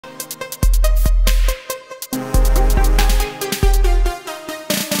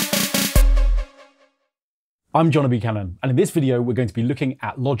I'm Jono Buchanan, and in this video we're going to be looking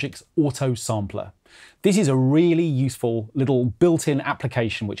at Logic's Auto Sampler. This is a really useful little built-in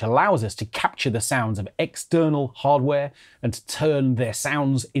application which allows us to capture the sounds of external hardware and to turn their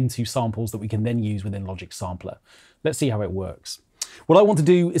sounds into samples that we can then use within Logic's Sampler. Let's see how it works. What I want to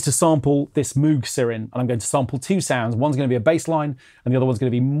do is to sample this Moog Sirin, and I'm going to sample two sounds. One's going to be a bass line, and the other one's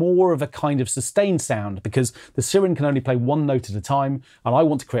going to be more of a kind of sustained sound, because the Sirin can only play one note at a time, and I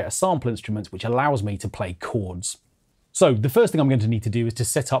want to create a sample instrument which allows me to play chords. So the first thing I'm going to need to do is to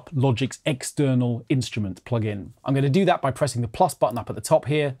set up Logic's external instrument plugin. I'm going to do that by pressing the plus button up at the top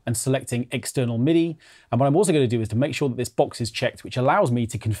here and selecting external MIDI. And what I'm also going to do is to make sure that this box is checked, which allows me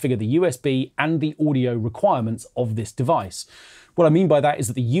to configure the USB and the audio requirements of this device. What I mean by that is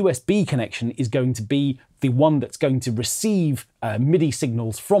that the USB connection is going to be the one that's going to receive MIDI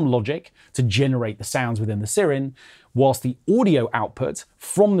signals from Logic to generate the sounds within the Sirin, whilst the audio output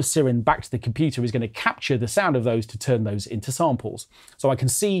from the Sirin back to the computer is going to capture the sound of those to turn those into samples. So I can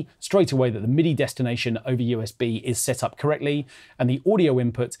see straight away that the MIDI destination over USB is set up correctly, and the audio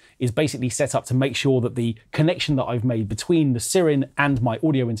input is basically set up to make sure that the connection that I've made between the Sirin and my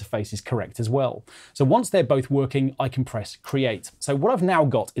audio interface is correct as well. So once they're both working, I can press create. So what I've now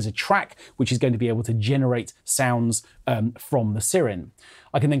got is a track which is going to be able to generate sounds from the Sirin.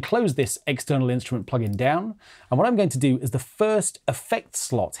 I can then close this external instrument plugin down, and what I'm going to do is the first effect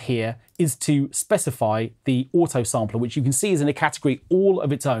slot here is to specify the auto sampler, which you can see is in a category all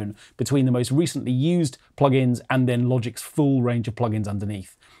of its own between the most recently used plugins and then Logic's full range of plugins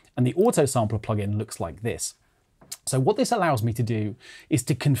underneath. And the auto sampler plugin looks like this. So what this allows me to do is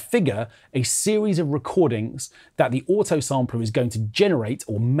to configure a series of recordings that the auto sampler is going to generate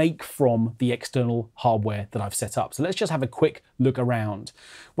or make from the external hardware that I've set up. So let's just have a quick look around.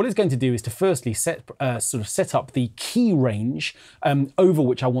 What it's going to do is to firstly set up the key range over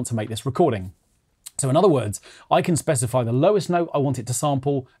which I want to make this recording. So in other words, I can specify the lowest note I want it to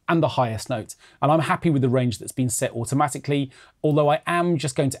sample and the highest note. And I'm happy with the range that's been set automatically, although I am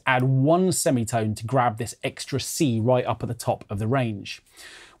just going to add one semitone to grab this extra C right up at the top of the range.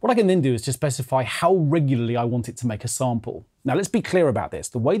 What I can then do is to specify how regularly I want it to make a sample. Now let's be clear about this.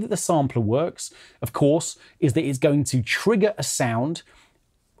 The way that the sampler works, of course, is that it's going to trigger a sound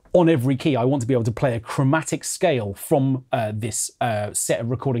on every key. I want to be able to play a chromatic scale from this set of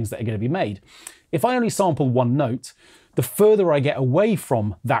recordings that are going to be made. If I only sample one note, the further I get away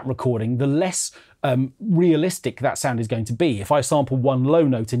from that recording, the less realistic that sound is going to be. If I sample one low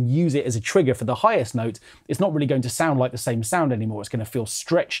note and use it as a trigger for the highest note, it's not really going to sound like the same sound anymore. It's going to feel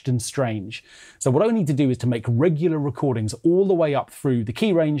stretched and strange. So what I need to do is to make regular recordings all the way up through the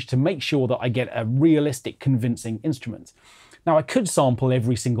key range to make sure that I get a realistic, convincing instrument. Now I could sample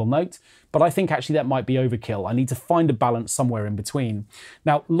every single note, but I think actually that might be overkill. I need to find a balance somewhere in between.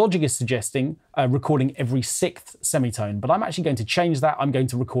 Now Logic is suggesting recording every sixth semitone, but I'm actually going to change that. I'm going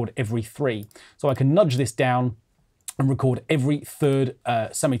to record every three. So I can nudge this down and record every third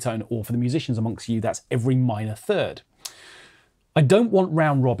semitone, or for the musicians amongst you, that's every minor third. I don't want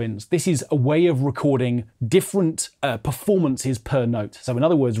round robins. This is a way of recording different performances per note. So in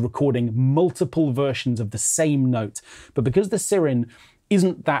other words, recording multiple versions of the same note. But because the Sirin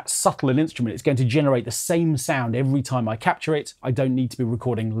isn't that subtle an instrument, it's going to generate the same sound every time I capture it. I don't need to be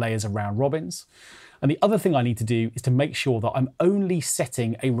recording layers of round robins. And the other thing I need to do is to make sure that I'm only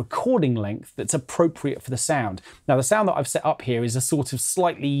setting a recording length that's appropriate for the sound. Now, the sound that I've set up here is a sort of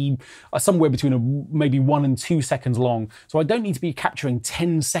slightly, somewhere between maybe 1 and 2 seconds long. So I don't need to be capturing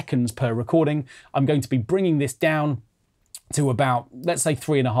 10 seconds per recording. I'm going to be bringing this down to about, let's say,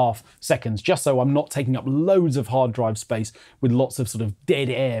 3.5 seconds, just so I'm not taking up loads of hard drive space with lots of sort of dead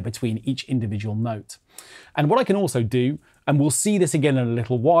air between each individual note. And what I can also do, and we'll see this again in a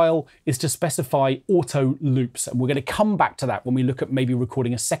little while, is to specify auto loops. And we're going to come back to that when we look at maybe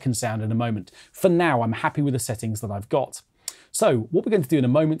recording a second sound in a moment. For now, I'm happy with the settings that I've got. So what we're going to do in a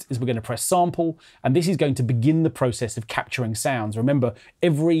moment is we're going to press sample, and this is going to begin the process of capturing sounds. Remember,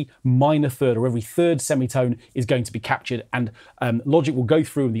 every minor third or every third semitone is going to be captured, and Logic will go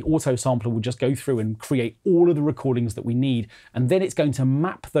through, and the auto sampler will just go through and create all of the recordings that we need, and then it's going to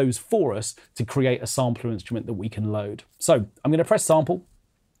map those for us to create a sampler instrument that we can load. So I'm going to press sample.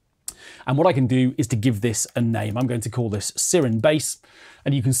 And what I can do is to give this a name. I'm going to call this Sirin Bass,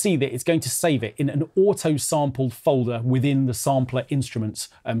 and you can see that it's going to save it in an auto-sampled folder within the sampler instruments,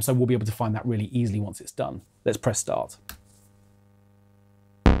 so we'll be able to find that really easily once it's done. Let's press start.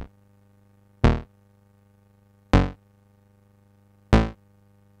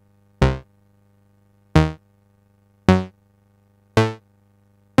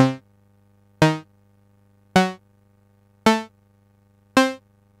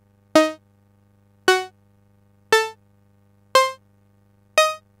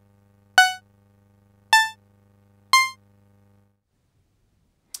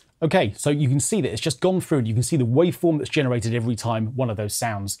 Okay, so you can see that it's just gone through and you can see the waveform that's generated every time one of those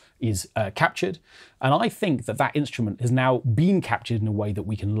sounds is captured. And I think that that instrument has now been captured in a way that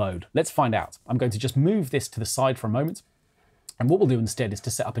we can load. Let's find out. I'm going to just move this to the side for a moment. And what we'll do instead is to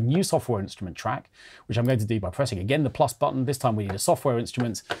set up a new software instrument track, which I'm going to do by pressing again the plus button. This time we need a software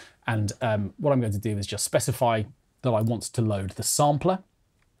instrument. And what I'm going to do is just specify that I want to load the sampler.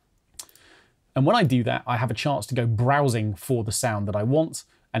 And when I do that, I have a chance to go browsing for the sound that I want.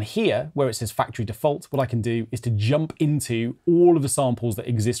 And here, where it says factory default, what I can do is to jump into all of the samples that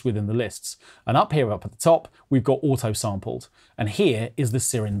exist within the lists. And up here, up at the top, we've got auto sampled. And here is the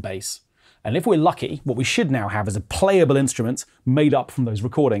Sirin bass. And if we're lucky, what we should now have is a playable instrument made up from those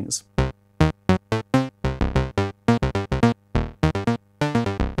recordings.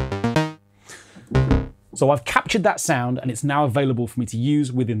 So I've captured that sound and it's now available for me to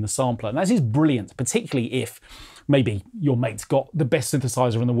use within the sampler. And this is brilliant, particularly if maybe your mate's got the best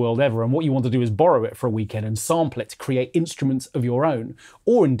synthesizer in the world ever and what you want to do is borrow it for a weekend and sample it to create instruments of your own.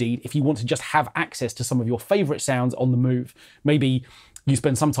 Or indeed, if you want to just have access to some of your favorite sounds on the move, maybe you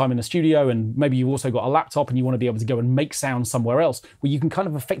spend some time in the studio and maybe you've also got a laptop and you want to be able to go and make sounds somewhere else where you can kind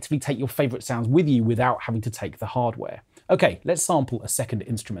of effectively take your favorite sounds with you without having to take the hardware. Okay, let's sample a second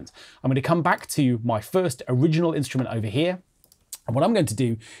instrument. I'm going to come back to my first original instrument over here. And what I'm going to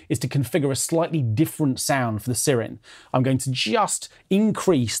do is to configure a slightly different sound for the Sirin. I'm going to just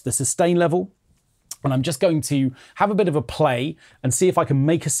increase the sustain level. And I'm just going to have a bit of a play and see if I can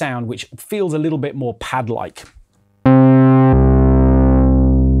make a sound which feels a little bit more pad-like.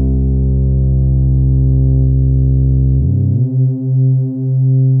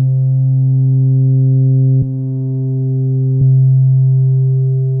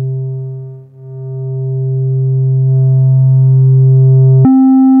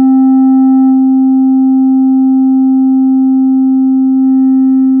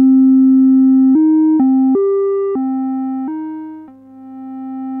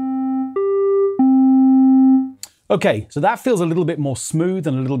 Okay, so that feels a little bit more smooth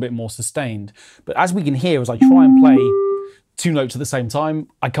and a little bit more sustained. But as we can hear, as I try and play two notes at the same time,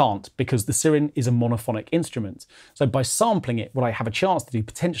 I can't because the Sirin is a monophonic instrument. So by sampling it, what I have a chance to do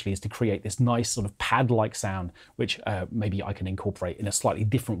potentially is to create this nice sort of pad-like sound, which maybe I can incorporate in a slightly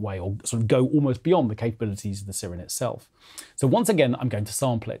different way or sort of go almost beyond the capabilities of the Sirin itself. So once again, I'm going to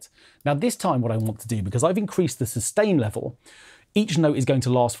sample it. Now this time what I want to do, because I've increased the sustain level, each note is going to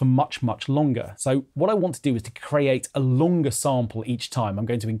last for much, much longer. So what I want to do is to create a longer sample each time. I'm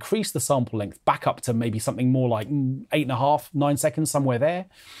going to increase the sample length back up to maybe something more like 8.5, 9 seconds, somewhere there.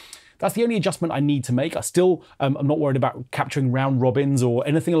 That's the only adjustment I need to make. I still, I'm not worried about capturing round robins or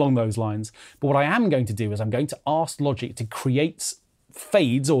anything along those lines. But what I am going to do is I'm going to ask Logic to create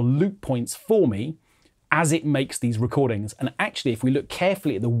fades or loop points for me as it makes these recordings. And actually, if we look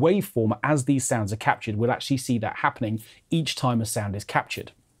carefully at the waveform as these sounds are captured, we'll actually see that happening each time a sound is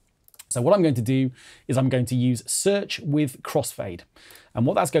captured. So what I'm going to do is I'm going to use search with crossfade. And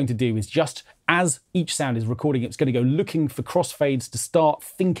what that's going to do is just as each sound is recording, it's going to go looking for crossfades to start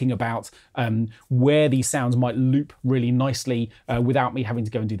thinking about where these sounds might loop really nicely without me having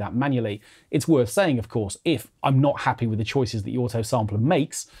to go and do that manually. It's worth saying, of course, if I'm not happy with the choices that the auto sampler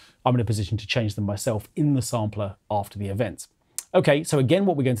makes, I'm in a position to change them myself in the sampler after the event. Okay, so again,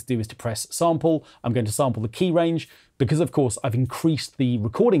 what we're going to do is to press sample. I'm going to sample the key range. Because, of course, I've increased the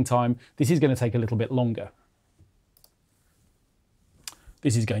recording time, this is going to take a little bit longer.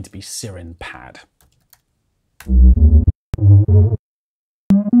 This is going to be Sirin pad.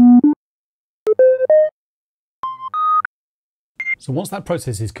 So once that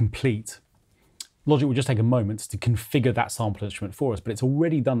process is complete, Logic will just take a moment to configure that sample instrument for us, but it's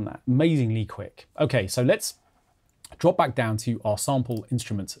already done that amazingly quick. Okay, so let's drop back down to our sample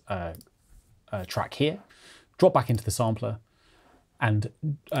instrument track here, drop back into the sampler, and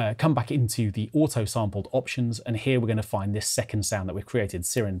come back into the auto sampled options. And here we're going to find this second sound that we've created,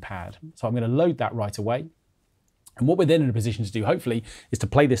 Sirin pad. So I'm going to load that right away. And what we're then in a position to do, hopefully, is to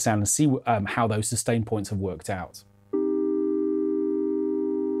play this sound and see how those sustain points have worked out.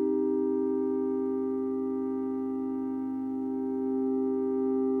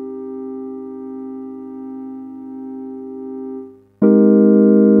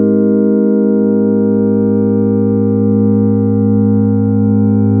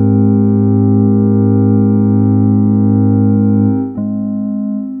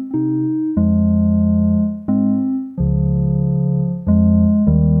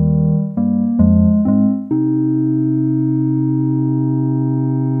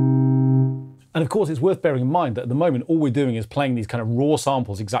 And of course, it's worth bearing in mind that at the moment, all we're doing is playing these kind of raw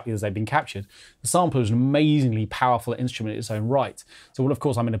samples exactly as they've been captured. The sampler is an amazingly powerful instrument in its own right. So what, of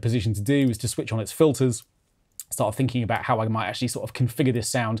course, I'm in a position to do is to switch on its filters, start thinking about how I might actually sort of configure this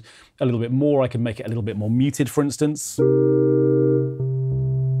sound a little bit more. I can make it a little bit more muted, for instance.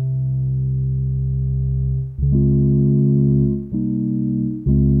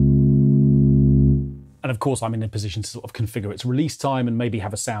 And of course, I'm in a position to sort of configure its release time and maybe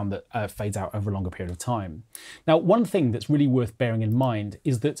have a sound that fades out over a longer period of time. Now, one thing that's really worth bearing in mind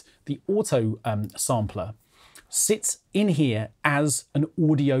is that the auto sampler sits in here as an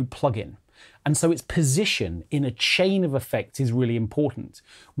audio plugin. And so its position in a chain of effects is really important.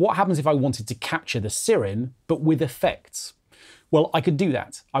 What happens if I wanted to capture the siren, but with effects? Well, I could do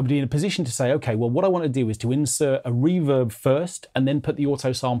that. I would be in a position to say, okay, well, what I want to do is to insert a reverb first and then put the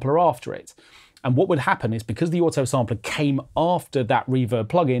auto sampler after it. And what would happen is, because the auto sampler came after that reverb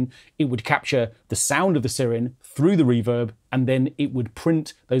plugin, it would capture the sound of the siren through the reverb, and then it would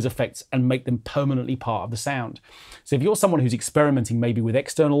print those effects and make them permanently part of the sound. So if you're someone who's experimenting maybe with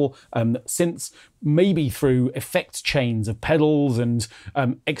external synths, maybe through effects chains of pedals and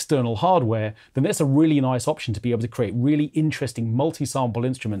external hardware, then that's a really nice option to be able to create really interesting multi-sample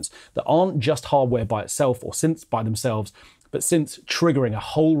instruments that aren't just hardware by itself or synths by themselves, but synths triggering a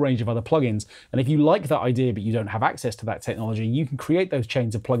whole range of other plugins. And if you like that idea, but you don't have access to that technology, you can create those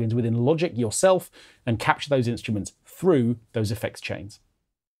chains of plugins within Logic yourself and capture those instruments through those effects chains.